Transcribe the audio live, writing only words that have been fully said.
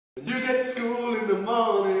When you get to school in the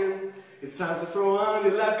morning, it's time to throw on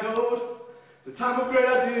your lab coat. The time of great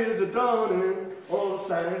ideas are dawning, all the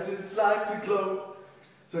scientists like to gloat.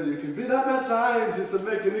 So you can be that mad scientist and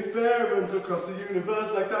make an experiment across the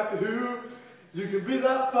universe like Doctor Who. You can be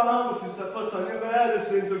that pharmacist that puts on your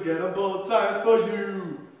medicine, so get on board science for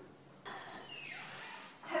you.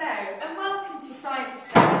 Hello and welcome to Science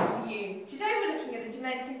Experiments for You. Today we're looking at the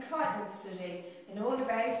Dement and Kleitman study and all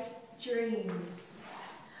about dreams.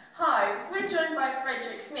 Hi, we're joined by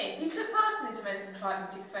Frederick Smith, who took part in the Dement and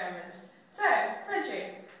Kleitman experiment. So,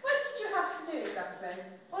 Frederick, what did you have to do exactly?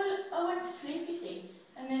 Well, I went to sleep, you see,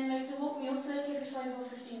 and then they woke me up every 5 or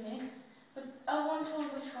 15 minutes. But I wasn't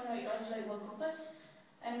told which one I woke up at.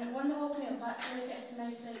 And when they woke me up, I had to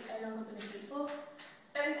estimate how long I've been asleep for.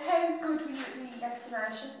 And how good were you at the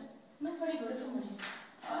estimation? Not very good, if I'm honest.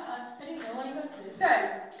 I didn't know, I ain't got a clue. So,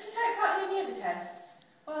 did you take part in any other tests?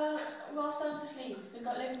 Well, whilst I was asleep, they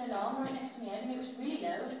got an alarm right next to my head, and it was really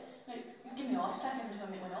loud. It gave me a heart attack every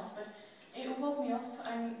time it went off, but it woke me up,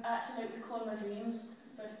 and I had to recall my dreams,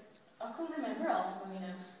 but I couldn't remember half of them, you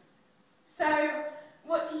know. So,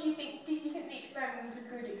 what did you think? Did you think the experiment was a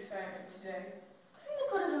good experiment to do? I think they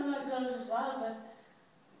could have done like girls as well, but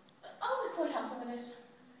I was quite happy with it.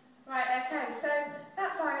 Right, okay, so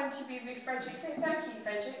that's our interview with Frederick. So thank you,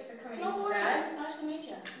 Frederick, for coming in No today. worries, nice to meet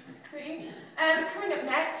you. See? Coming up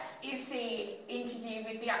next is the interview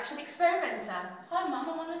with the actual experimenter. Hi Mum,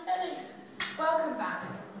 I'm on the telly. Welcome back.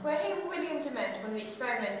 We're here with William Dement, one of the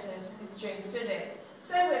experimenters with the dream study.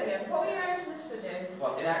 So William, what were your aims of the study?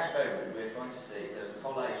 Well, in our experiment we were trying to see if there was a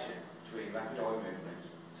correlation between rapid eye movement,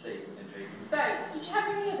 sleep and dreaming. So, did you have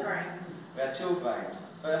any other aims? We had two other aims.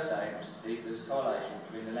 The first aim was to see if there was a correlation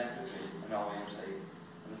between the length of dream and REM sleep.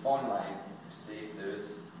 And the final aim was to see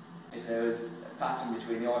if there was a pattern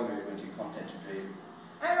between the eye movement and content of dream.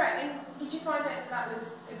 Alright, and did you find out that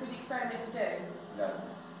was a good experiment to do? No.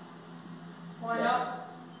 Why Yes. not?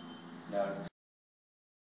 No.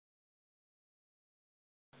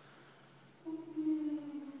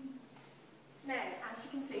 Now, as you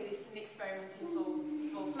can see, this is an experiment in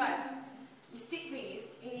full flow. We stick these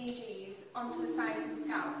EEGs onto the face and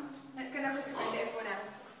scalp. Let's go and have a look around everyone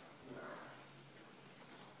else.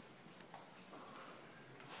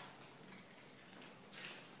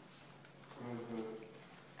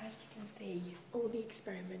 As you can see, all the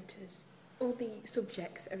experimenters, all the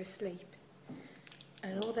subjects are asleep.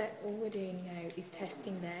 And all we're doing now is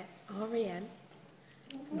testing their REM,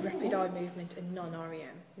 rapid eye movement, and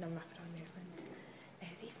non-REM, non-rapid eye movement.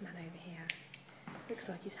 This man over here looks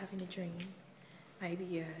like he's having a dream.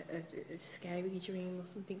 Maybe a scary dream or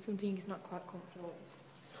something he's not quite comfortable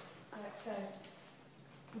with. Right, so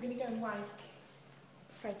I'm going to go and wake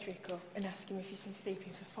Frederick up and ask him if he's been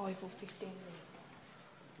sleeping for 5 or 15 minutes.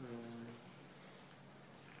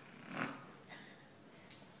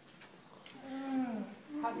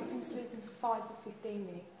 Have you been sleeping for 5 or 15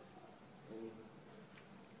 minutes?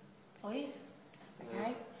 5?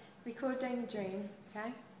 Okay. Record down the dream,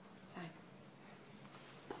 okay?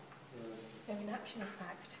 So in actual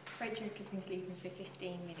fact, Frederick has been sleeping for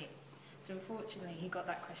 15 minutes. So unfortunately he got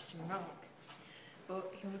that question wrong.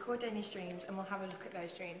 But he'll record down his dreams and we'll have a look at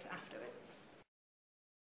those dreams afterwards.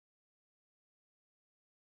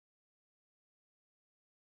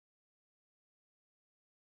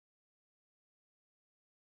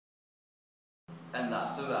 And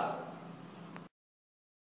that's a wrap.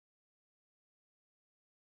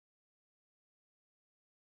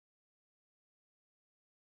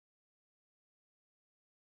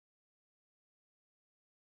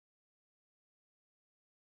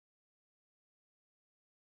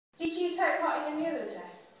 Did you take part in any other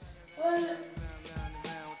tests? Well,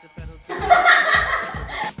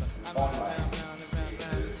 Final